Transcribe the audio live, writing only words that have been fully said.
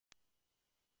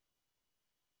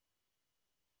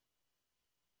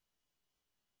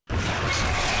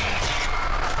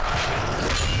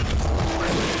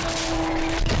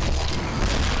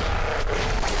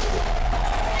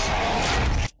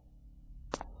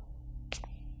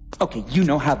Okay, you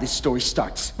know how this story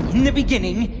starts. In the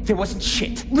beginning, there wasn't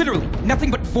shit. Literally, nothing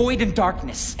but void and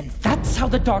darkness. And that's how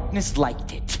the darkness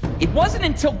liked it. It wasn't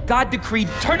until God decreed,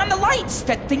 turn on the lights,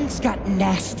 that things got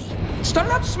nasty. It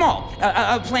started out small.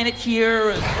 A planet here,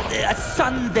 a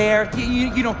sun there.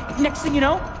 You know, next thing you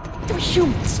know, there were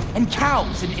humans and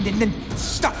cows and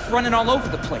stuff running all over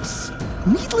the place.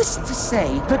 Needless to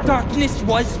say, the darkness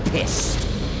was pissed.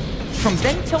 From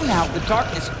then till now, the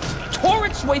darkness tore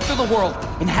its way through the world,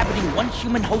 inhabiting one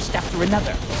human host after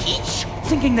another, each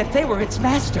thinking that they were its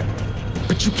master.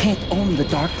 But you can't own the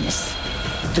darkness.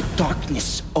 The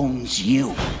darkness owns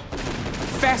you.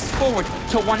 Fast forward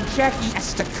to one Jackie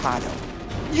Estacado.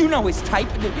 You know his type.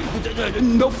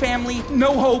 No family,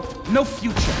 no hope, no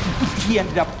future. He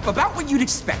ended up about what you'd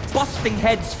expect, busting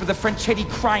heads for the Franchetti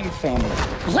crime family.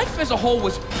 Life as a whole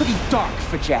was pretty dark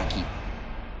for Jackie.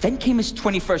 Then came his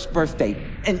 21st birthday,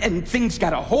 and things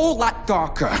got a whole lot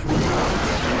darker.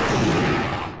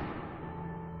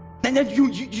 And then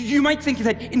you might think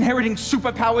that inheriting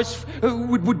superpowers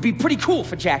would be pretty cool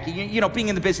for Jackie, you know, being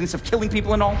in the business of killing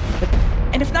people and all.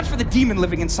 And if not for the demon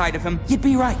living inside of him, you'd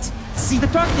be right. See, the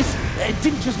darkness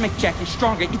didn't just make Jackie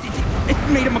stronger,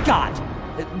 it made him a god.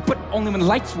 But only when the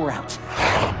lights were out.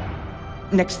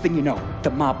 Next thing you know, the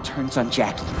mob turns on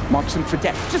Jackie, marks him for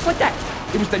death, just like that.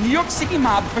 It was the New York City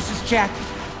mob versus Jackie.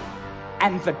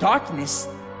 And the darkness.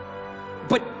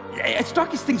 But as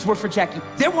dark as things were for Jackie,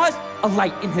 there was a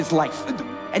light in his life.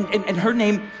 And her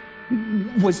name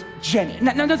was Jenny.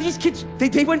 Now these kids,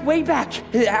 they went way back.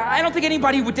 I don't think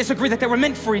anybody would disagree that they were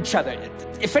meant for each other.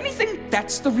 If anything,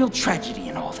 that's the real tragedy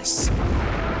in all this.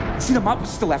 See, the mob was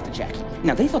still after Jackie.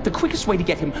 Now, they thought the quickest way to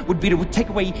get him would be to take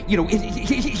away, you know,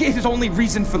 his only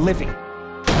reason for living.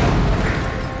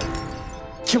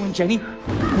 Killing Jenny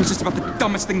was just about the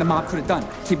dumbest thing the mob could have done.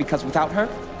 See, because without her,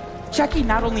 Jackie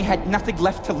not only had nothing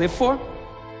left to live for,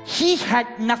 he had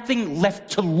nothing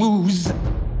left to lose.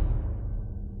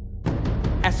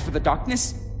 As for the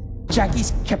darkness,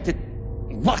 Jackie's kept it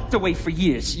locked away for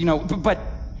years, you know, but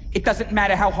it doesn't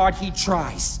matter how hard he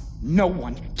tries. No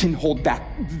one can hold back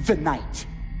the night.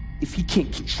 If he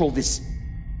can't control this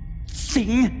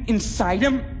thing inside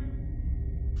him,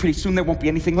 pretty soon there won't be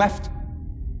anything left.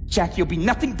 Jackie will be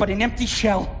nothing but an empty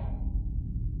shell.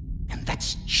 And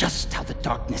that's just how the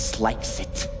darkness likes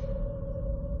it.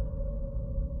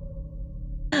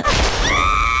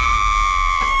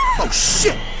 Oh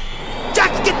shit!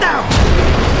 Jackie, get down!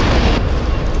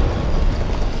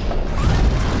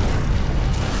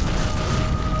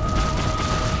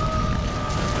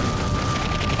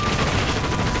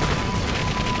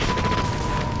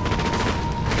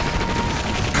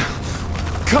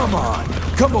 Come on,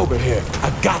 come over here. I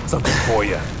got something for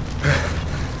you.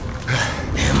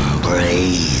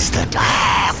 Embrace the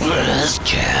darkness,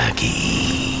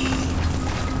 Jackie.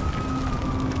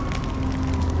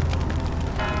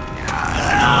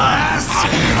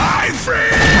 I'm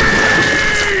free!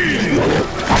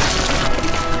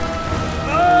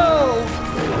 Oh,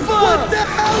 fuck! What the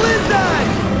hell is that?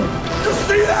 You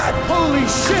see that? Holy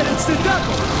shit, it's the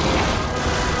devil!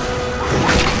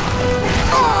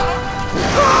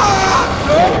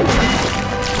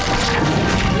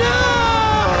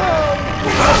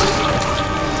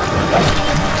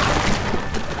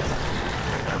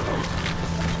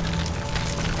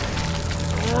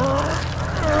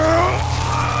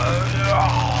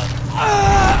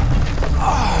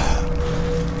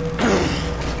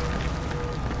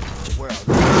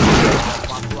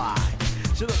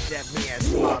 She looked at me and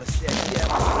smiled and said, yeah,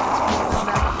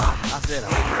 I said,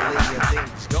 hopefully your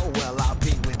things go well, I'll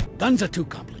be with. Guns are too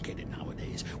complicated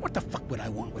nowadays. What the fuck would I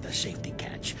want with a safety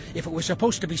catch? If it was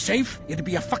supposed to be safe, it'd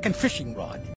be a fucking fishing rod.